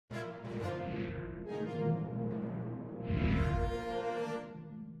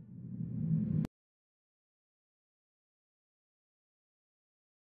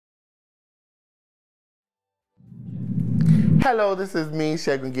Hello, this is me,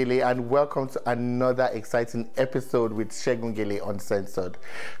 Segun Gele, and welcome to another exciting episode with Segun Gele Uncensored.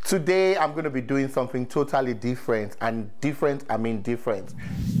 Today, I'm going to be doing something totally different, and different, I mean different.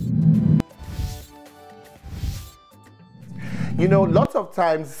 You know, lots of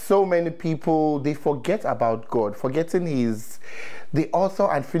times, so many people, they forget about God, forgetting He's the author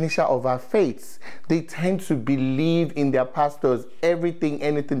and finisher of our faiths. They tend to believe in their pastors, everything,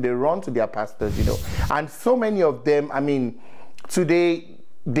 anything, they run to their pastors, you know. And so many of them, I mean, today,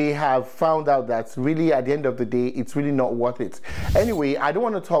 they have found out that really at the end of the day, it's really not worth it. Anyway, I don't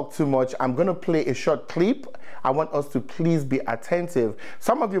want to talk too much. I'm going to play a short clip. I want us to please be attentive.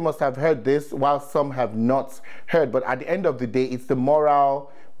 Some of you must have heard this, while some have not heard. But at the end of the day, it's the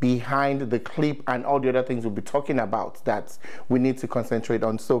moral behind the clip and all the other things we'll be talking about that we need to concentrate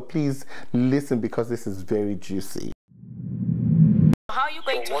on. So please listen, because this is very juicy. How are you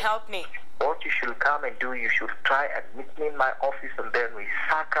going to help me? What you should come and do, you should try and meet me in my office, and then we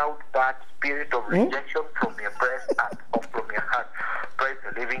suck out that spirit of rejection from your breast and from your heart. Praise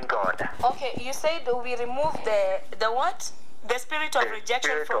the living God. Okay, you said we remove the what? The spirit of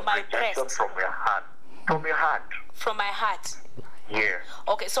rejection from my breast. From your heart. From your heart. From my heart. Yeah.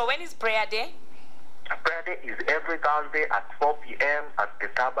 Okay, so when is prayer day? Prayer day is every Thursday at 4 p.m. at the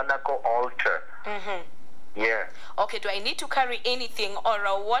Tabernacle altar. Mm-hmm. Yeah. Okay, do I need to carry anything or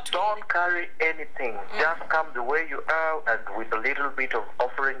what? Don't carry anything. Just come the way you are and with a little bit of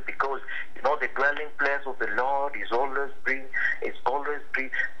offering, because you know the dwelling place of the Lord is always being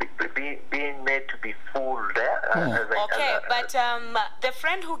made to be full there. Okay, but the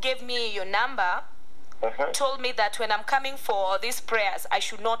friend who gave me your number told me that when I'm coming for these prayers, I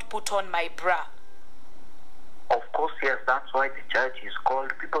should not put on my bra. Of course, yes, that's why the church is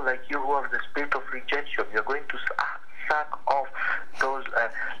called. People like you who have the spirit of rejection, you're going to suck off those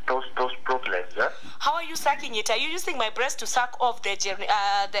problems. Eh? How are you sucking it? Are you using my breast to suck off the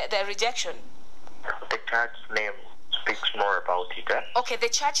rejection? The church name speaks more about it. Eh? Okay, the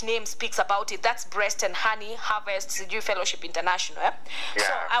church name speaks about it. That's Breast and Honey Harvest Según Fellowship International. Eh? Yeah.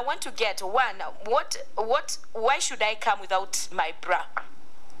 So I want to get one. Why should I come without my bra?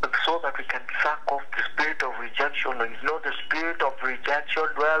 So that we can suck off the spirit of rejection. You know, the spirit of rejection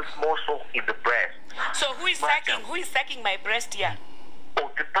dwells more so in the breast. So who is sucking? Who is sucking my breast here? Oh,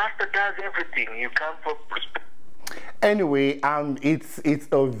 the pastor does everything. You come for. Anyway, it's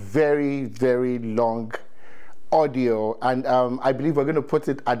a very, very long audio, and I believe we're going to put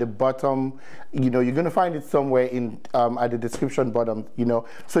it at the bottom. You know, you're going to find it somewhere in at the description bottom, you know,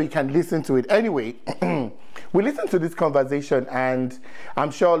 so you can listen to it. Anyway, we listened to this conversation, and I'm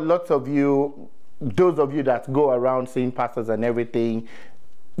sure lots of you, those of you that go around seeing pastors and everything,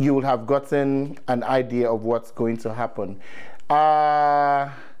 you will have gotten an idea of what's going to happen.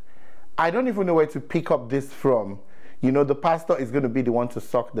 I don't even know where to pick up this from. You know, the pastor is going to be the one to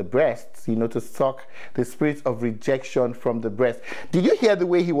suck the breasts, you know, to suck the spirit of rejection from the breast. Did you hear the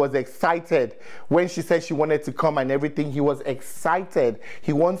way he was excited when she said she wanted to come and everything? He was excited.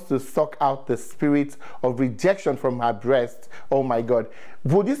 He wants to suck out the spirit of rejection from her breast. Oh my God.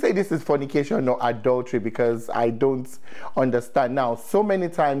 Would you say this is fornication or adultery? Because I don't understand. Now, so many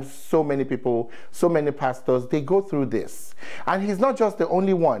times, so many people, so many pastors, they go through this. And he's not just the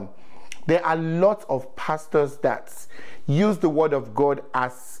only one. There are lots of pastors that use the word of God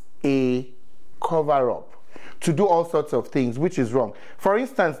as a cover-up to do all sorts of things, which is wrong. For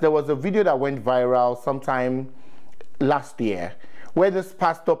instance, there was a video that went viral sometime last year where this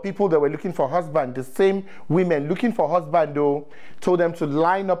pastor, people that were looking for husband, the same women looking for husband though, told them to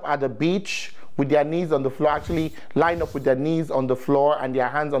line up at the beach with their knees on the floor, actually line up with their knees on the floor and their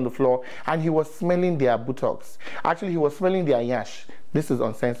hands on the floor, and he was smelling their buttocks. Actually, he was smelling their yash. This is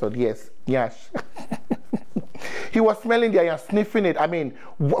uncensored, yes, yash. He was smelling their yash, sniffing it. I mean,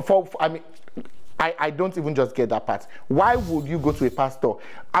 I don't even just get that part. Why would you go to a pastor?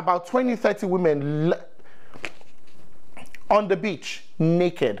 About 20, 30 women on the beach,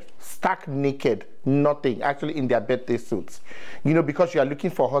 naked, stark naked, nothing, actually in their birthday suits. You know, because you are looking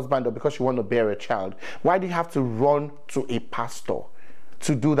for a husband or because you want to bear a child. Why do you have to run to a pastor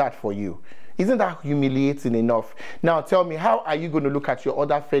to do that for you? Isn't that humiliating enough? Now tell me, how are you going to look at your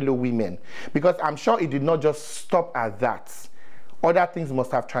other fellow women? Because I'm sure it did not just stop at that. Other things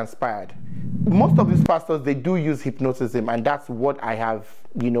must have transpired. Most of these pastors, they do use hypnotism, and that's what I have,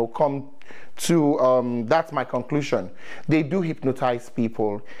 you know, come to that's my conclusion. They do hypnotize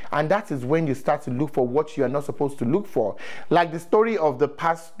people, and that is when you start to look for what you are not supposed to look for. Like the story of the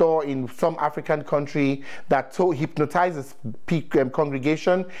pastor in some African country that hypnotizes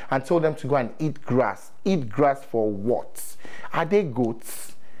congregation and told them to go and eat grass. Eat grass for what? Are they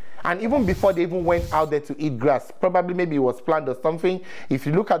goats? And even before they even went out there to eat grass, probably maybe it was planned or something. If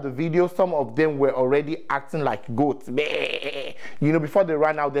you look at the video, some of them were already acting like goats, you know, before they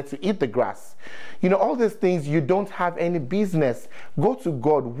ran out there to eat the grass. You know, all these things, you don't have any business. Go to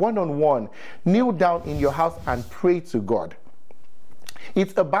God one-on-one. Kneel down in your house and pray to God.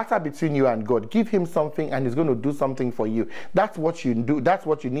 It's a battle between you and God. Give him something and he's going to do something for you. That's what you do. That's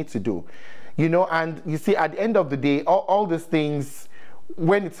what you need to do. You know, and you see, at the end of the day, all these things,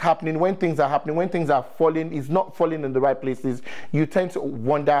 when it's happening, when things are happening, when things are falling, is not falling in the right places, you tend to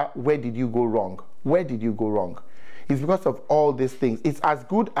wonder, where did you go wrong? Where did you go wrong? It's because of all these things. It's as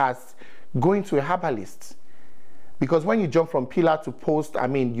good as going to a herbalist. Because when you jump from pillar to post, I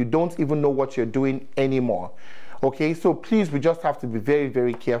mean, you don't even know what you're doing anymore. Okay, so please, we just have to be very,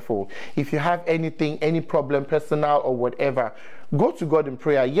 very careful. If you have anything, any problem, personal or whatever, go to God in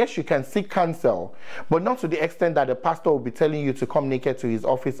prayer. Yes, you can seek counsel, but not to the extent that the pastor will be telling you to come naked to his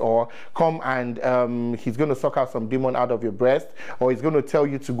office, or come and he's going to suck out some demon out of your breast, or he's going to tell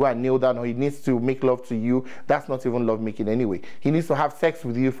you to go and kneel down, or he needs to make love to you. That's not even love making anyway. He needs to have sex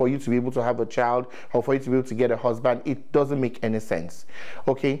with you for you to be able to have a child, or for you to be able to get a husband. It doesn't make any sense.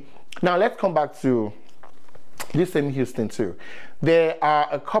 Okay, now let's come back to this same Houston too. There are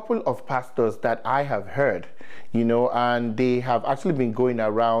a couple of pastors that I have heard, you know, and they have actually been going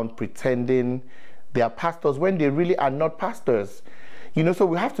around pretending they are pastors when they really are not pastors. You know, so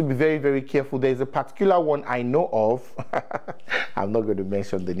we have to be very, very careful. There's a particular one I know of. I'm not going to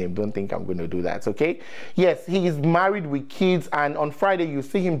mention the name. Don't think I'm going to do that, okay? Yes, he is married with kids, and on Friday you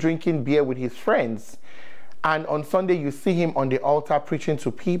see him drinking beer with his friends, and on Sunday you see him on the altar preaching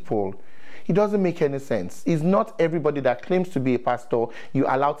to people. It doesn't make any sense. It's not everybody that claims to be a pastor you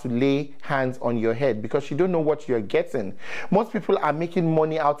allow to lay hands on your head, because you don't know what you're getting. Most people are making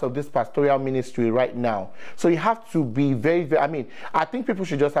money out of this pastoral ministry right now. So you have to be very, very, I mean, I think people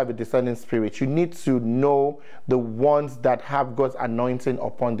should just have a discerning spirit. You need to know the ones that have God's anointing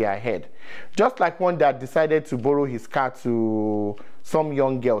upon their head. Just like one that decided to borrow his car to some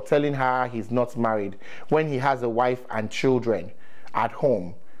young girl, telling her he's not married when he has a wife and children at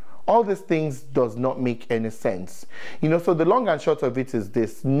home. All these things does not make any sense. You know, so the long and short of it is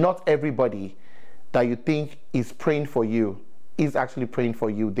this: not everybody that you think is praying for you is actually praying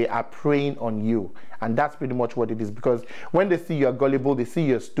for you. They are preying on you. And that's pretty much what it is. Because when they see you're gullible, they see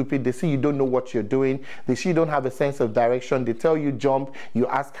you're stupid, they see you don't know what you're doing, they see you don't have a sense of direction, they tell you jump, you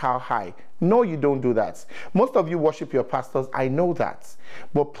ask how high. No, you don't do that. Most of you worship your pastors, I know that.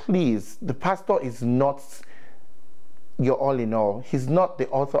 But please, the pastor is not your all in all. He's not the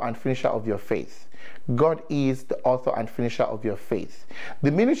author and finisher of your faith. God is the author and finisher of your faith. The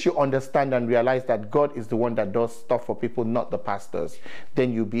minute you understand and realize that God is the one that does stuff for people, not the pastors,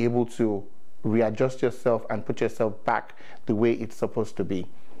 then you'll be able to readjust yourself and put yourself back the way it's supposed to be.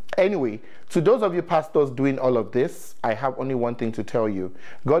 Anyway, to those of you pastors doing all of this, I have only one thing to tell you.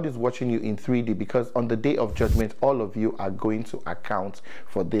 God is watching you in 3D, because on the day of judgment, all of you are going to account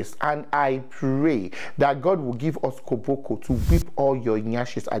for this. And I pray that God will give us koboko to whip all your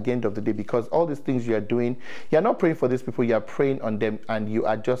nyashes at the end of the day, because all these things you are doing, you're not praying for these people, you are praying on them, and you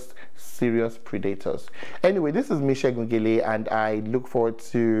are just serious predators. Anyway, this is me, Segun Gele, and I look forward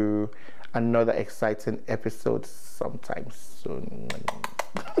to another exciting episode sometime soon.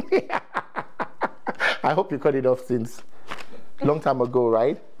 I hope you cut it off since long time ago,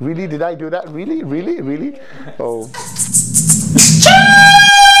 right? Really? Did I do that? Really? Really? Really? Oh.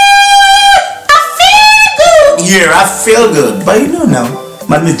 Yeah, I feel good. But you know now,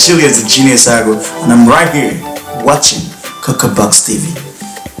 my name is Chili is a genius ago, and I'm right here watching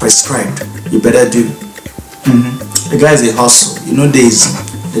CocoboxTv. Prescribed. You better do. The guys they hustle. You know they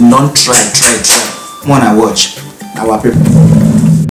don't try. Wanna watch our people.